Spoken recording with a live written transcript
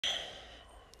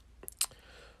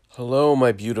Hello,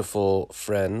 my beautiful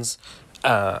friends.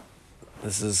 Uh,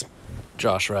 this is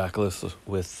Josh Rackless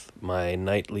with my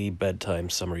nightly bedtime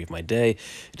summary of my day.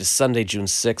 It is Sunday, June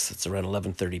 6th. It's around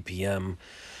 11:30 p.m.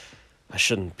 I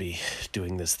shouldn't be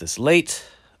doing this late.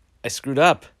 I screwed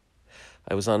up.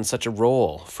 I was on such a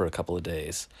roll for a couple of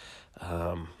days.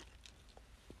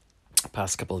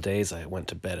 Past couple of days, I went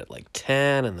to bed at like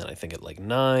 10, and then I think at like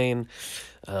 9,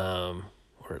 or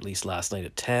at least last night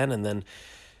at 10, and then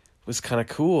it was kind of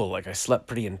cool. Like, I slept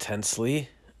pretty intensely.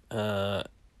 What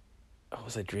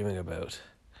was I dreaming about?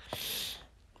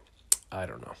 I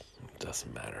don't know. It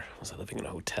doesn't matter. Was I living in a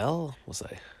hotel? Was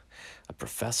I a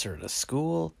professor at a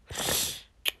school?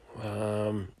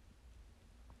 Um,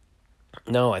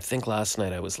 no, I think last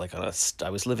night I was like I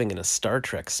was living in a Star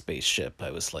Trek spaceship. I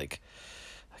was like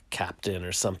a captain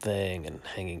or something and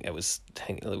it was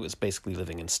basically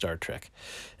living in Star Trek.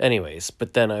 Anyways,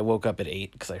 but then I woke up at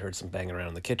 8 because I heard some banging around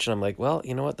in the kitchen. I'm like, well,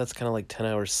 you know what? That's kind of like 10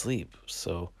 hours sleep.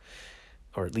 So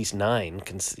or at least 9,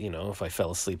 if I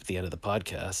fell asleep at the end of the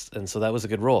podcast. And so that was a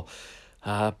good roll.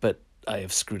 But I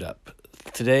have screwed up.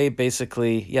 Today,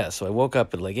 basically, yeah, so I woke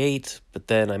up at like 8, but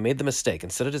then I made the mistake.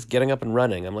 Instead of just getting up and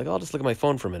running, I'm like, I'll just look at my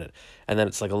phone for a minute. And then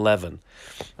it's like 11.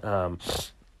 Um,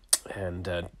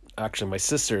 and actually, my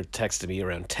sister texted me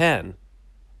around 10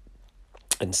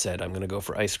 and said, I'm going to go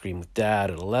for ice cream with Dad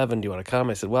at 11. Do you want to come?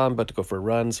 I said, well, I'm about to go for a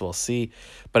run, so I'll see.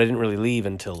 But I didn't really leave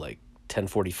until like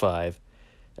 10:45.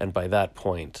 And by that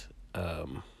point,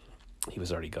 he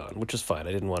was already gone, which was fine.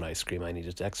 I didn't want ice cream. I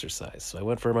needed to exercise. So I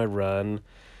went for my run,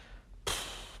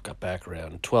 got back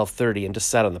around 12:30 and just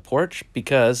sat on the porch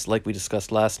because, like we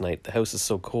discussed last night, the house is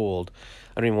so cold.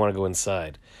 I don't even want to go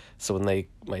inside. So when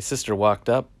my sister walked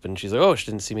up and she's like, oh, she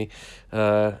didn't see me.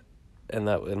 And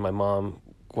my mom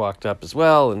walked up as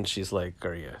well. And she's like,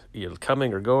 are you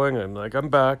coming or going? And I'm like, I'm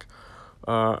back.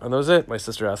 And that was it. My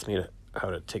sister asked me how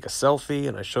to take a selfie,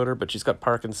 and I showed her, but she's got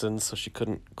Parkinson's, so she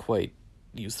couldn't quite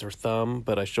use her thumb.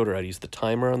 But I showed her how to use the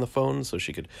timer on the phone, so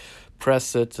she could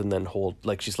press it and then hold.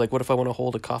 Like, she's like, "What if I want to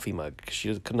hold a coffee mug?" 'Cause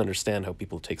she couldn't understand how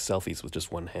people take selfies with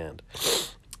just one hand.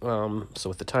 So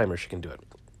with the timer, she can do it.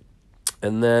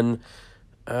 And then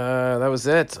that was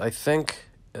it. I think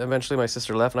eventually my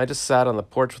sister left, and I just sat on the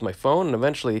porch with my phone, and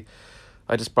eventually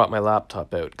I just brought my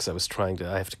laptop out because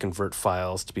I have to convert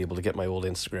files to be able to get my old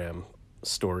Instagram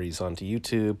stories onto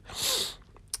YouTube.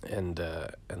 And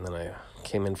then I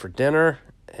came in for dinner,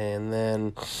 and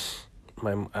then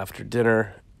after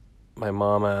dinner, my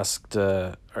mom asked,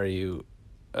 "Are you?"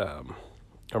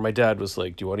 Or my dad was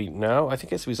like, "Do you want to eat now?" I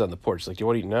think he was on the porch. He's like, "Do you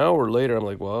want to eat now or later?" I'm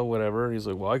like, "Well, whatever." He's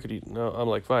like, "Well, I could eat now." I'm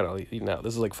like, "Fine, I'll eat now."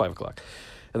 This is like 5 o'clock,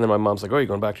 and then my mom's like, "Oh, you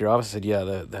going back to your office?" I said, "Yeah,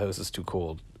 the house is too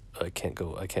cold. I can't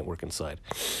go. I can't work inside."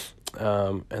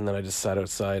 And then I just sat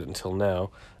outside until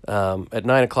now. At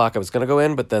 9 o'clock, I was gonna go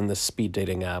in, but then the speed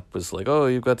dating app was like, "Oh,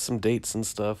 you've got some dates and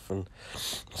stuff," and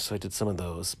so I did some of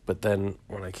those. But then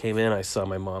when I came in, I saw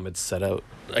my mom had set out.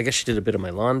 I guess she did a bit of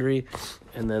my laundry,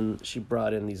 and then she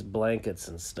brought in these blankets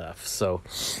and stuff. So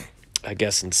I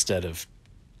guess instead of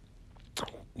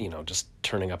just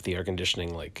turning up the air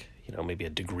conditioning like maybe a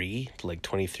degree, like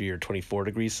 23 or 24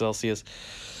 degrees Celsius,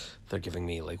 they're giving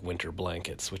me like winter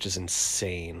blankets, which is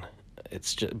insane.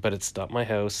 But it's not my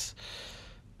house.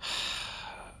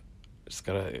 Just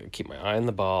gotta keep my eye on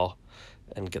the ball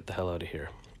and get the hell out of here.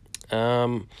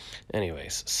 Um,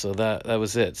 Anyways, so that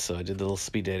was it. So I did the little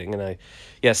speed dating, and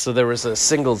so there was a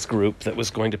singles group that was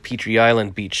going to Petrie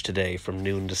Island Beach today from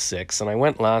noon to 6, and I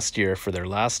went last year for their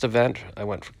last event. I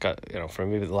went for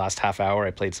maybe the last half hour.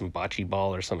 I played some bocce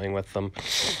ball or something with them,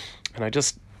 and I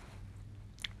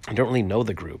don't really know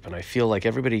the group, and I feel like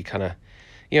everybody kind of,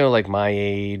 like my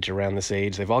age, around this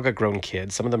age, they've all got grown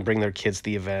kids. Some of them bring their kids to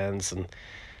the events, and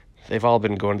they've all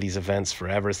been going to these events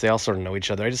forever, so they all sort of know each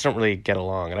other. I just don't really get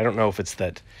along, and I don't know if it's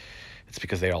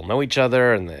because they all know each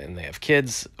other and they have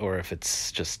kids, or if it's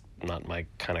just not my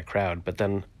kind of crowd. But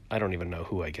then I don't even know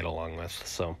who I get along with.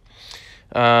 So,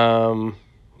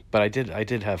 but I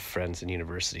did have friends in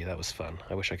university. That was fun.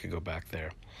 I wish I could go back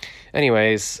there.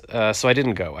 Anyways, so I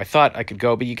didn't go. I thought I could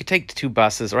go, but you could take 2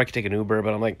 buses, or I could take an Uber.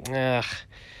 But I'm like,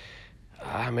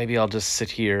 maybe I'll just sit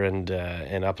here and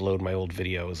upload my old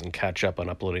videos and catch up on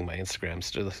uploading my Instagram.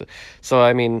 So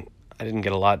I mean, I didn't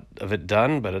get a lot of it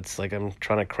done, but it's like I'm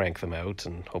trying to crank them out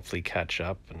and hopefully catch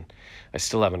up. And I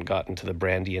still haven't gotten to the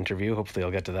Brandy interview. Hopefully,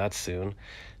 I'll get to that soon.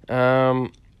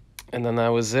 And then that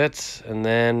was it. And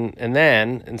then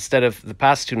instead of the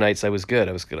past 2 nights, I was good.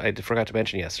 I forgot to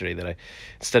mention yesterday that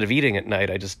instead of eating at night,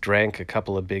 I just drank a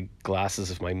couple of big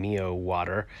glasses of my Mio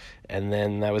water, and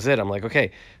then that was it. I'm like,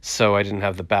 okay, so I didn't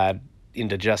have the bad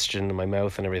indigestion in my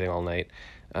mouth and everything all night.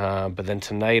 But then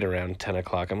tonight around 10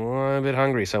 o'clock, I'm a bit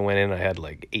hungry. So I went in. I had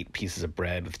like 8 pieces of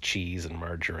bread with cheese and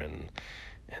margarine.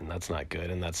 And that's not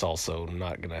good. And that's also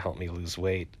not going to help me lose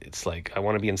weight. It's like, I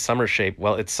want to be in summer shape.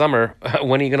 Well, it's summer.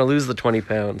 When are you going to lose the 20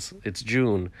 pounds? It's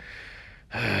June.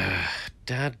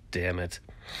 Dad damn it.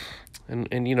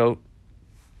 And you know,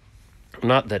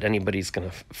 not that anybody's going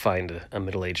to find a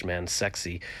middle-aged man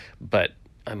sexy, but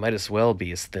I might as well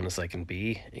be as thin as I can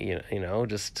be,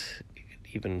 just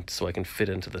even so I can fit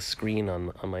into the screen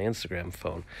on my Instagram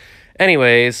phone.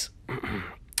 Anyways,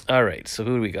 all right, so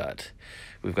who do we got?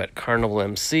 We've got Carnival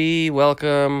MC,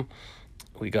 welcome.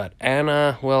 We got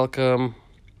Anna, welcome.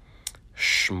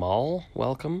 Schmal,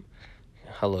 welcome.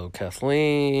 Hello,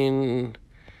 Kathleen.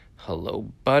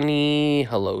 Hello, Bunny.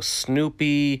 Hello,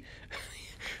 Snoopy.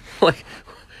 Like,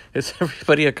 is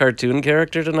everybody a cartoon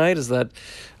character tonight?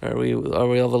 Are we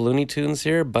all the Looney Tunes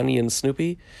here? Bunny and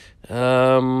Snoopy.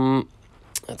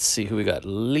 Let's see who we got.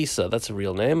 Lisa, that's a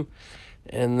real name.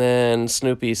 And then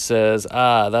Snoopy says,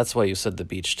 that's why you said the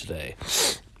beach today.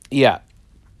 Yeah.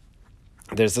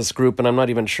 There's this group, and I'm not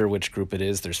even sure which group it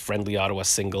is. There's Friendly Ottawa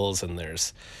Singles, and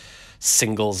there's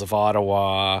Singles of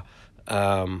Ottawa,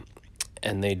 and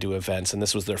they do events. And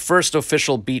this was their first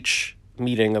official beach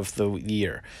meeting of the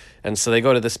year. And so they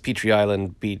go to this Petrie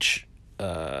Island beach,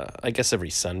 I guess every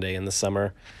Sunday in the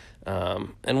summer.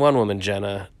 And one woman,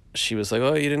 Jenna, she was like,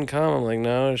 "Oh, you didn't come?" I'm like,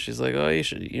 "No." She's like, "Oh,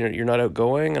 you're not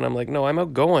outgoing?" And I'm like, "No, I'm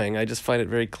outgoing. I just find it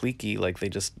very cliquey. Like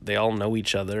they all know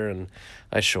each other, and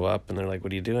I show up and they're like,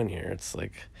 'What are you doing here?' It's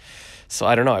like, so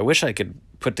I don't know. I wish I could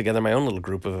put together my own little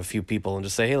group of a few people and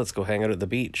just say, 'Hey, let's go hang out at the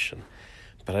beach.'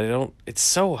 But I don't. It's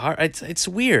so hard. It's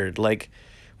weird. Like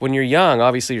when you're young,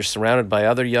 obviously you're surrounded by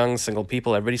other young single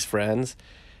people. Everybody's friends,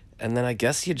 and then I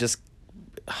guess you just,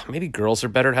 maybe girls are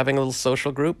better at having a little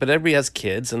social group, but everybody has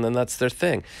kids, and then that's their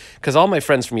thing. Because all my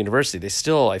friends from university,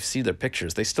 I see their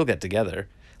pictures, they still get together.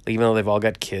 Like, even though they've all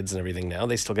got kids and everything now,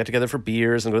 they still get together for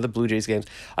beers and go to the Blue Jays games.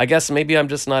 I guess maybe I'm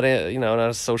just not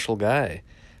a social guy.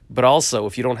 But also,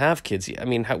 if you don't have kids, I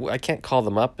mean, I can't call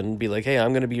them up and be like, "Hey,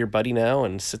 I'm going to be your buddy now,"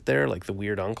 and sit there like the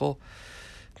weird uncle.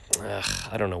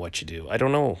 I don't know what you do. I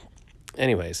don't know.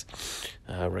 Anyways,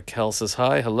 Raquel says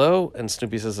hi, hello, and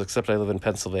Snoopy says, "Except I live in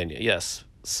Pennsylvania." Yes,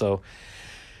 so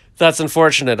that's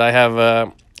unfortunate. I have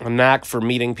a knack for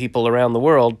meeting people around the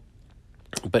world,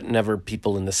 but never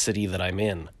people in the city that I'm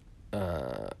in,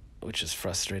 which is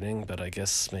frustrating. But I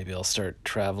guess maybe I'll start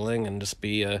traveling and just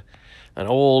be an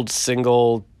old,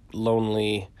 single,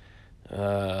 lonely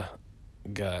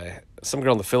guy. Some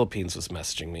girl in the Philippines was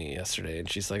messaging me yesterday, and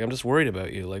she's like, "I'm just worried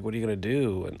about you. Like, what are you gonna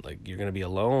do? And like, you're gonna be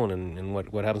alone, and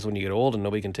what happens when you get old and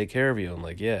nobody can take care of you?" I'm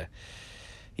like,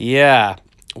 yeah,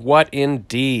 what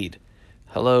indeed.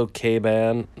 Hello,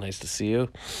 K-Ban. Nice to see you.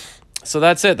 So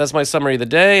that's it. That's my summary of the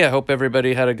day. I hope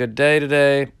everybody had a good day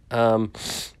today. Oh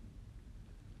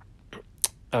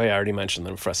yeah, I already mentioned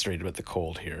that I'm frustrated with the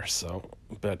cold here. So,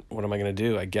 but what am I gonna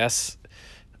do? I guess,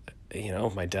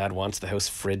 my dad wants the house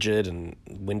frigid and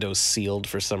windows sealed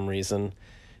for some reason.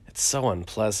 It's so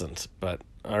unpleasant, but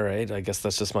all right, I guess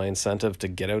that's just my incentive to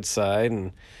get outside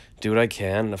and do what I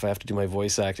can. And if I have to do my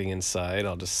voice acting inside,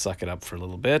 I'll just suck it up for a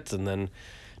little bit and then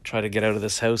try to get out of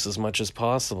this house as much as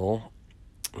possible.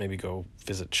 Maybe go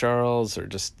visit Charles or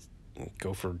just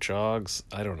go for jogs.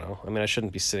 I don't know. I mean, I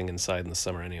shouldn't be sitting inside in the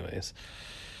summer anyways.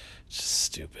 It's just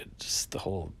stupid. Just the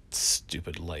whole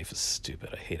stupid life is stupid.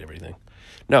 I hate everything.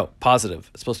 No, positive.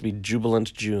 It's supposed to be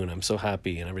jubilant June. I'm so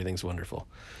happy and everything's wonderful.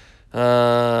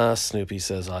 Snoopy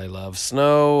says, "I love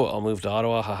snow. I'll move to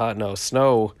Ottawa." Haha, no,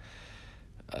 snow.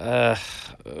 I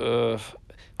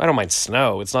don't mind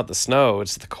snow. It's not the snow.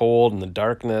 It's the cold and the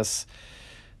darkness.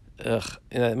 Ugh.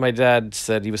 My dad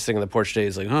said, he was sitting on the porch today.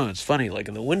 He's like, "Oh, it's funny. Like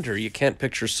in the winter, you can't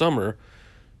picture summer.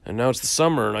 And now it's the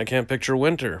summer and I can't picture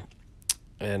winter."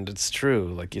 And it's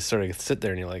true. Like, you sort of sit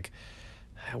there and you're like,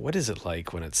 what is it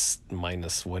like when it's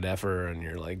minus whatever and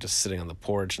you're like just sitting on the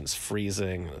porch and it's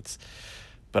freezing and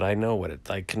but I know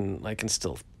I can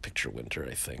still picture winter.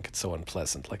 I think it's so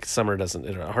unpleasant. Like summer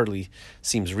it hardly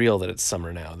seems real that it's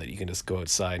summer now, that you can just go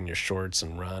outside in your shorts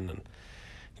and run, and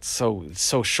it's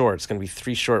so short. It's going to be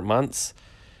 3 short months,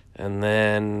 and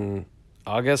then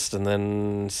August, and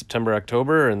then September,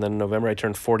 October, and then November I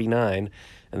turn 49,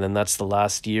 and then that's the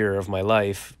last year of my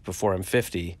life before I'm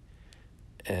 50.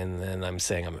 And then I'm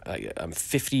saying I'm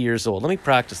 50 years old. Let me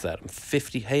practice that. I'm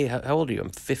 50. Hey, how old are you? I'm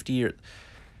 50 years.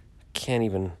 Can't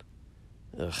even.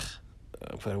 Ugh.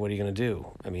 But what are you gonna do?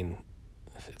 I mean,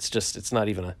 it's not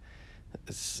even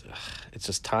it's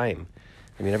just time.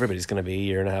 I mean, everybody's gonna be a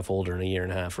year and a half older in a year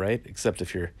and a half, right? Except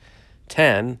if you're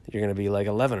 10, you're gonna be like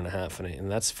 11 and a half,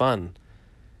 and that's fun.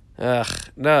 Ugh,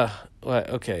 no. What?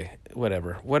 Okay,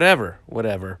 whatever.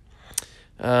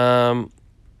 Um,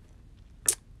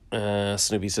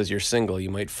 Snoopy says you're single. You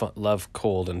might love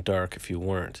cold and dark if you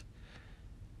weren't.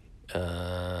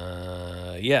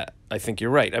 Yeah, I think you're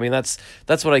right. I mean, that's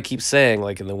what I keep saying.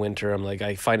 Like in the winter, I'm like,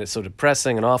 I find it so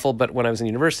depressing and awful. But when I was in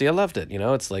university, I loved it. You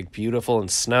know, it's like beautiful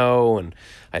and snow, and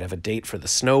I'd have a date for the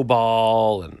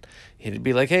snowball, and he'd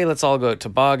be like, hey, let's all go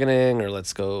tobogganing, or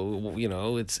let's go. You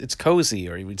know, it's cozy,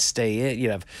 or we'd stay in.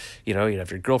 You'd have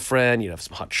your girlfriend, you'd have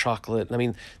some hot chocolate. I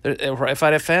mean, if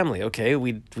I'd have family, okay,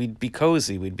 we'd be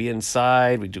cozy, we'd be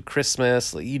inside, we'd do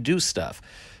Christmas. Like, you do stuff,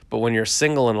 but when you're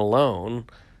single and alone,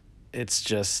 it's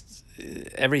just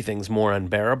everything's more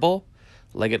unbearable.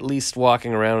 Like at least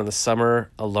walking around in the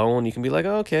summer alone, you can be like,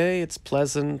 oh, okay, it's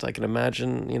pleasant. I can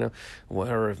imagine,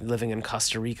 or living in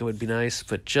Costa Rica would be nice.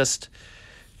 But just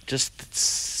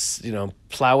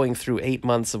plowing through 8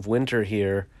 months of winter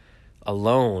here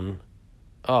alone,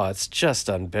 oh, it's just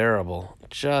unbearable.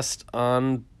 Just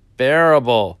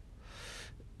unbearable.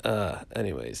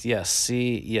 Anyways, yes,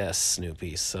 yes,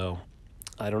 Snoopy. So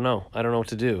I don't know. I don't know what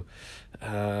to do.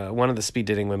 One of the speed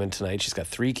dating women tonight, she's got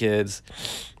 3 kids,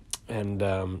 and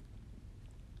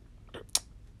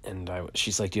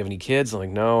she's like, do you have any kids? I'm like,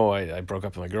 no, I broke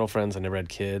up with my girlfriends. I never had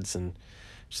kids. And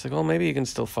she's like, well, maybe you can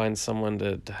still find someone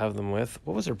to have them with.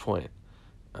 What was her point?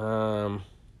 I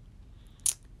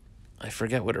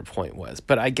forget what her point was,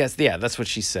 but I guess, yeah, that's what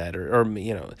she said,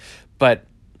 but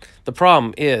the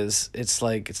problem is, it's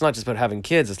like, it's not just about having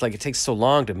kids. It's like, it takes so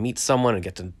long to meet someone and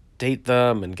get to date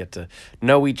them and get to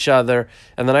know each other.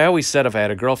 And then I always said, if I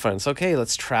had a girlfriend, it's okay,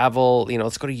 let's travel,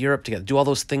 let's go to Europe together, do all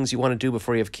those things you want to do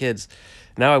before you have kids.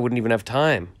 Now I wouldn't even have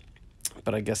time.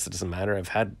 But I guess it doesn't matter. I've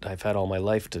had all my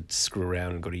life to screw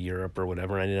around and go to Europe or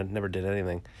whatever. I never did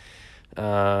anything.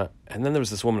 And then there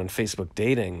was this woman on Facebook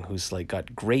dating who's like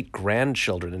got great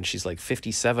grandchildren, and she's like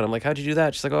 57. I'm like, how'd you do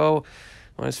that? She's like, oh,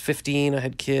 when I was 15, I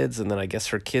had kids, and then I guess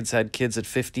her kids had kids at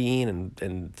 15,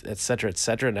 and et cetera, et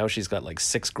cetera. Now she's got like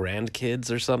 6 grandkids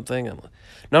or something.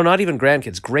 No, not even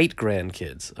grandkids, great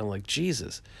grandkids. I'm like,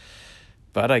 Jesus.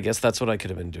 But I guess that's what I could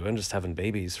have been doing, just having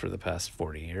babies for the past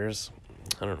 40 years.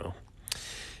 I don't know.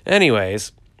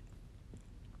 Anyways,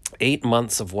 8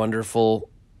 months of wonderful.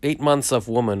 8 months of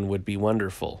woman would be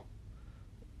wonderful.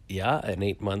 Yeah, and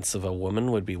 8 months of a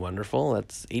woman would be wonderful.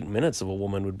 That's 8 minutes of a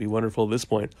woman would be wonderful at this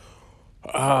point.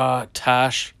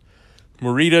 Tash,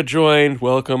 Marita joined.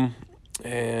 Welcome.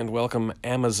 And welcome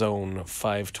Amazon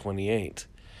 528.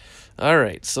 All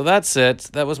right, so that's it.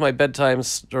 That was my bedtime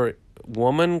story.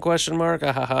 Woman, question mark?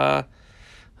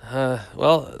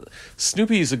 Well,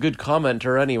 Snoopy's a good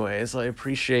commenter anyways. I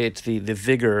appreciate the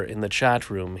vigor in the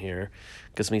chat room here.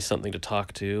 Gives me something to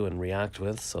talk to and react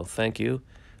with, so thank you.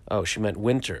 Oh, she meant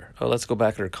winter. Oh, let's go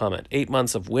back to her comment. 8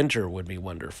 months of winter would be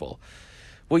wonderful.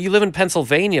 Well, you live in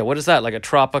Pennsylvania. What is that, like a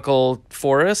tropical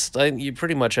forest? You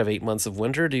pretty much have 8 months of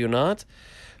winter, do you not?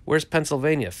 Where's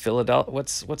Pennsylvania? Philadelphia?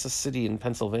 What's a city in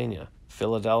Pennsylvania?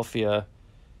 Philadelphia.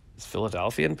 Is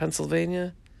Philadelphia in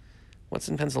Pennsylvania? What's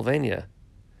in Pennsylvania?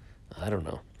 I don't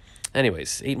know.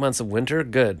 Anyways, 8 months of winter,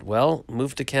 good. Well,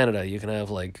 move to Canada. You can have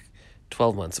like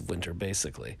 12 months of winter,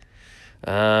 basically.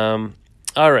 All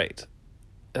right.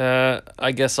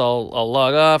 I guess I'll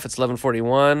log off. It's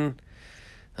 11:41.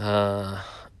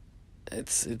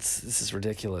 This is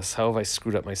ridiculous. How have I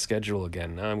screwed up my schedule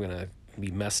again? Now I'm gonna be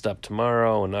messed up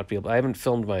tomorrow and not be able. I haven't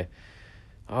filmed the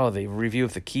review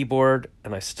of the keyboard,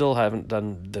 and I still haven't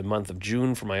done the month of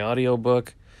June for my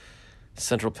audiobook.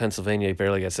 Central Pennsylvania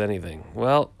barely gets anything.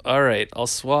 Well, all right, I'll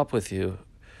swap with you.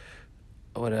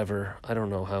 Whatever. I don't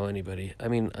know how anybody. I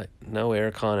mean, no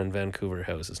aircon in Vancouver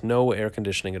houses. No air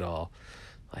conditioning at all.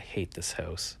 I hate this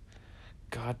house.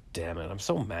 God damn it. I'm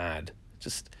so mad.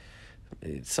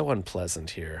 It's so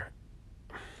unpleasant here.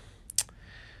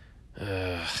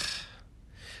 I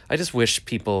just wish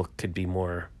people could be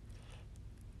more,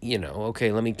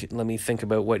 okay, let me think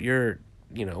about what you're,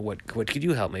 what could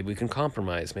you help? Maybe we can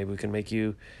compromise. Maybe we can make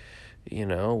you,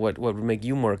 what would make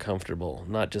you more comfortable?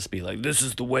 Not just be like, this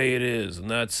is the way it is, and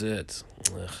that's it.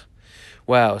 Ugh.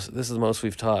 Wow, so this is the most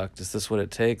we've talked. Is this what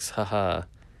it takes? Haha.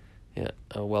 Yeah.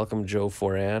 Welcome, Joe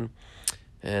Foran.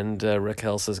 And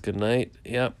Raquel says good night.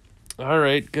 Yep. All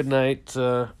right. Good night.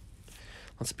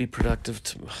 Let's be productive.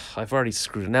 I've already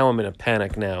screwed it. Now I'm in a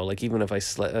panic now. Like, even if I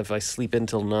sleep in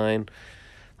till 9,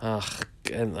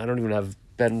 and I don't even have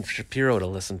Ben Shapiro to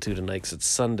listen to tonight because it's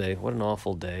Sunday. What an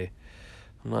awful day.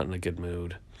 I'm not in a good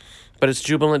mood. But it's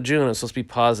Jubilant June. It's supposed to be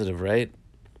positive, right?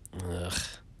 Ugh.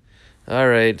 All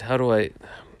right. How do I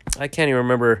can't even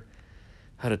remember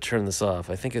how to turn this off.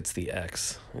 I think it's the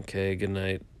X. Okay, good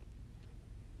night.